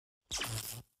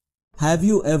Have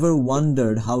you ever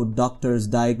wondered how doctors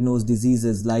diagnose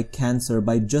diseases like cancer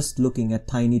by just looking at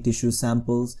tiny tissue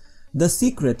samples? The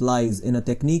secret lies in a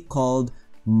technique called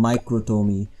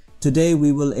microtomy. Today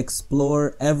we will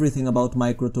explore everything about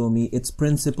microtomy, its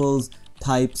principles,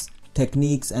 types,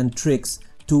 techniques and tricks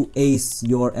to ace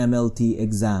your MLT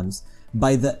exams.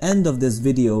 By the end of this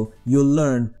video, you'll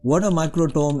learn what a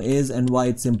microtome is and why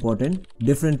it's important,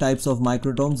 different types of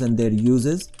microtomes and their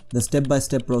uses, the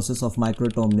step-by-step process of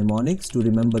microtome mnemonics to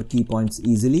remember key points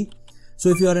easily. So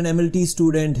if you are an MLT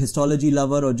student, histology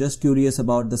lover or just curious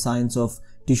about the science of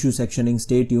tissue sectioning,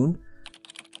 stay tuned.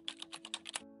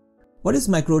 What is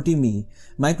microtomy?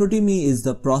 Microtomy is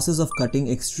the process of cutting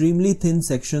extremely thin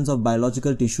sections of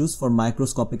biological tissues for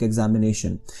microscopic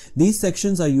examination. These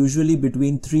sections are usually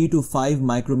between 3 to 5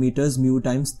 micrometers mu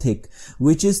times thick,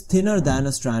 which is thinner than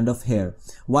a strand of hair.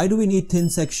 Why do we need thin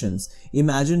sections?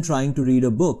 Imagine trying to read a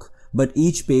book, but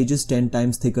each page is 10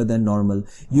 times thicker than normal.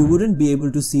 You wouldn't be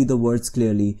able to see the words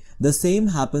clearly. The same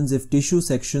happens if tissue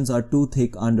sections are too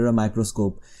thick under a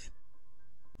microscope.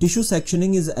 Tissue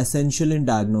sectioning is essential in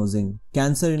diagnosing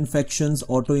cancer, infections,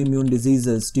 autoimmune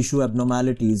diseases, tissue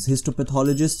abnormalities.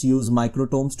 Histopathologists use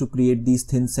microtomes to create these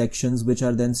thin sections which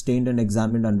are then stained and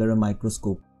examined under a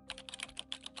microscope.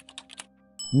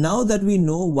 Now that we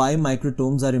know why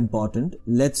microtomes are important,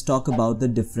 let's talk about the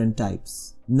different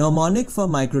types. Mnemonic for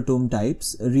microtome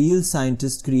types. Real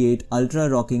scientists create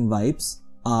ultra-rocking wipes.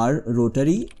 R.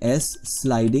 Rotary. S.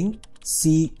 Sliding.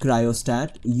 C.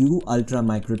 Cryostat. U. Ultra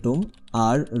microtome.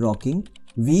 R. Rocking.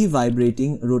 V.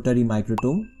 Vibrating rotary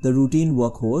microtome, the routine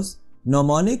workhorse.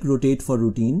 Mnemonic, rotate for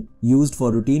routine, used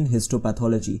for routine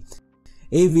histopathology.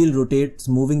 A wheel rotates,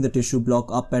 moving the tissue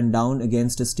block up and down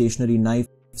against a stationary knife.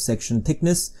 Section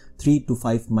thickness 3 to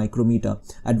 5 micrometer.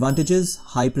 Advantages: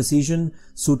 high precision,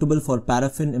 suitable for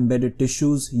paraffin embedded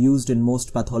tissues, used in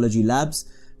most pathology labs.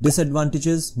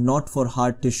 Disadvantages: not for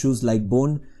hard tissues like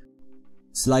bone.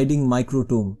 Sliding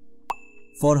microtome.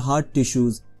 For hard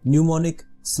tissues, Mnemonic,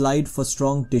 slide for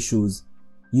strong tissues,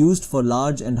 used for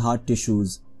large and hard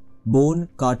tissues. Bone,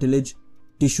 cartilage,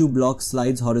 tissue block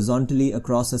slides horizontally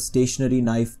across a stationary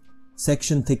knife.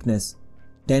 Section thickness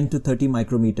 10 to 30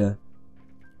 micrometer.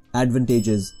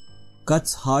 Advantages: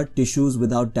 cuts hard tissues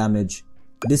without damage.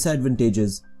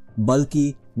 Disadvantages: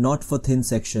 bulky, not for thin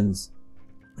sections.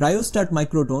 Cryostat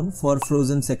microtome for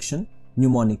frozen section.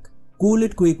 Mnemonic, cool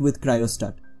it quick with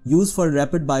cryostat, used for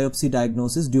rapid biopsy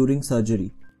diagnosis during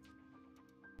surgery.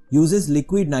 Uses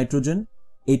liquid nitrogen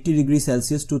 80 degrees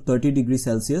Celsius to 30 degrees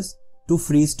Celsius to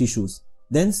freeze tissues,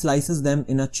 then slices them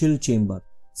in a chill chamber.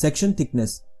 Section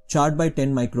thickness charred by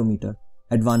 10 micrometer.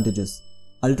 Advantages: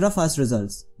 ultra fast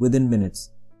results within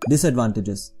minutes.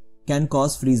 Disadvantages: can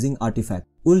cause freezing artifact.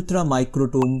 Ultra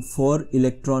microtome for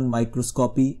electron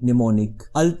microscopy. Mnemonic,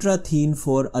 ultra thin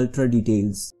for ultra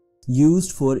details,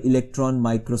 used for electron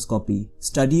microscopy,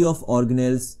 study of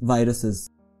organelles, viruses.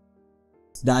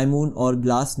 Diamond or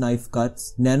glass knife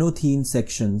cuts, nano-thin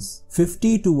sections,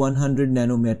 50 to 100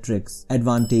 nanometrics.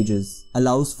 Advantages: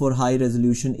 allows for high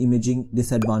resolution imaging.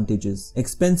 Disadvantages: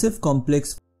 expensive,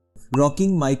 complex.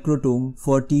 Rocking microtome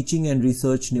for teaching and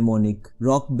research. Mnemonic,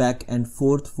 rock back and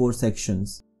forth 4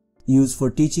 sections, used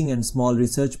for teaching and small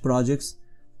research projects.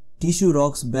 Tissue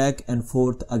rocks back and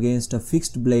forth against a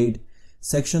fixed blade.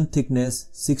 Section thickness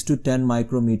 6 to 10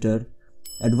 micrometer.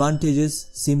 Advantages: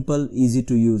 simple, easy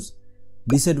to use.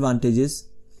 Disadvantages: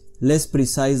 less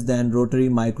precise than rotary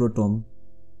microtome.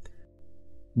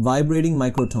 Vibrating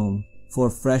microtome for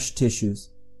fresh tissues.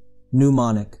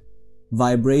 Mnemonic,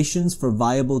 vibrations for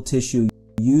viable tissue,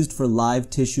 used for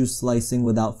live tissue slicing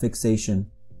without fixation.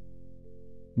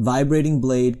 Vibrating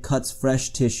blade cuts fresh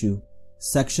tissue.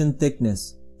 Section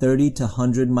thickness 30 to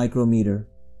 100 micrometer.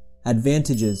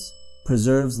 Advantages: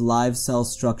 preserves live cell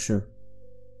structure.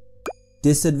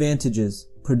 Disadvantages: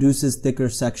 produces thicker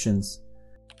sections.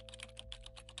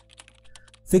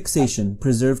 Fixation,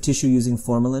 preserve tissue using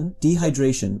formalin.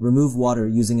 Dehydration, remove water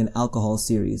using an alcohol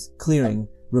series. Clearing,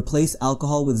 replace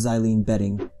alcohol with xylene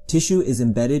bedding. Tissue is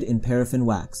embedded in paraffin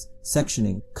wax.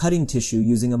 Sectioning, cutting tissue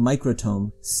using a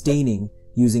microtome. Staining,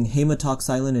 using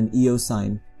hematoxylin and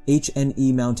eosine.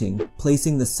 HNE mounting,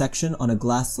 placing the section on a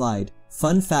glass slide.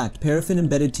 Fun fact, paraffin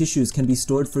embedded tissues can be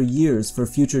stored for years for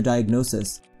future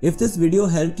diagnosis. If this video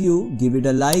helped you, give it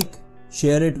a like,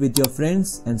 share it with your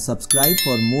friends and subscribe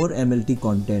for more MLT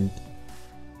content.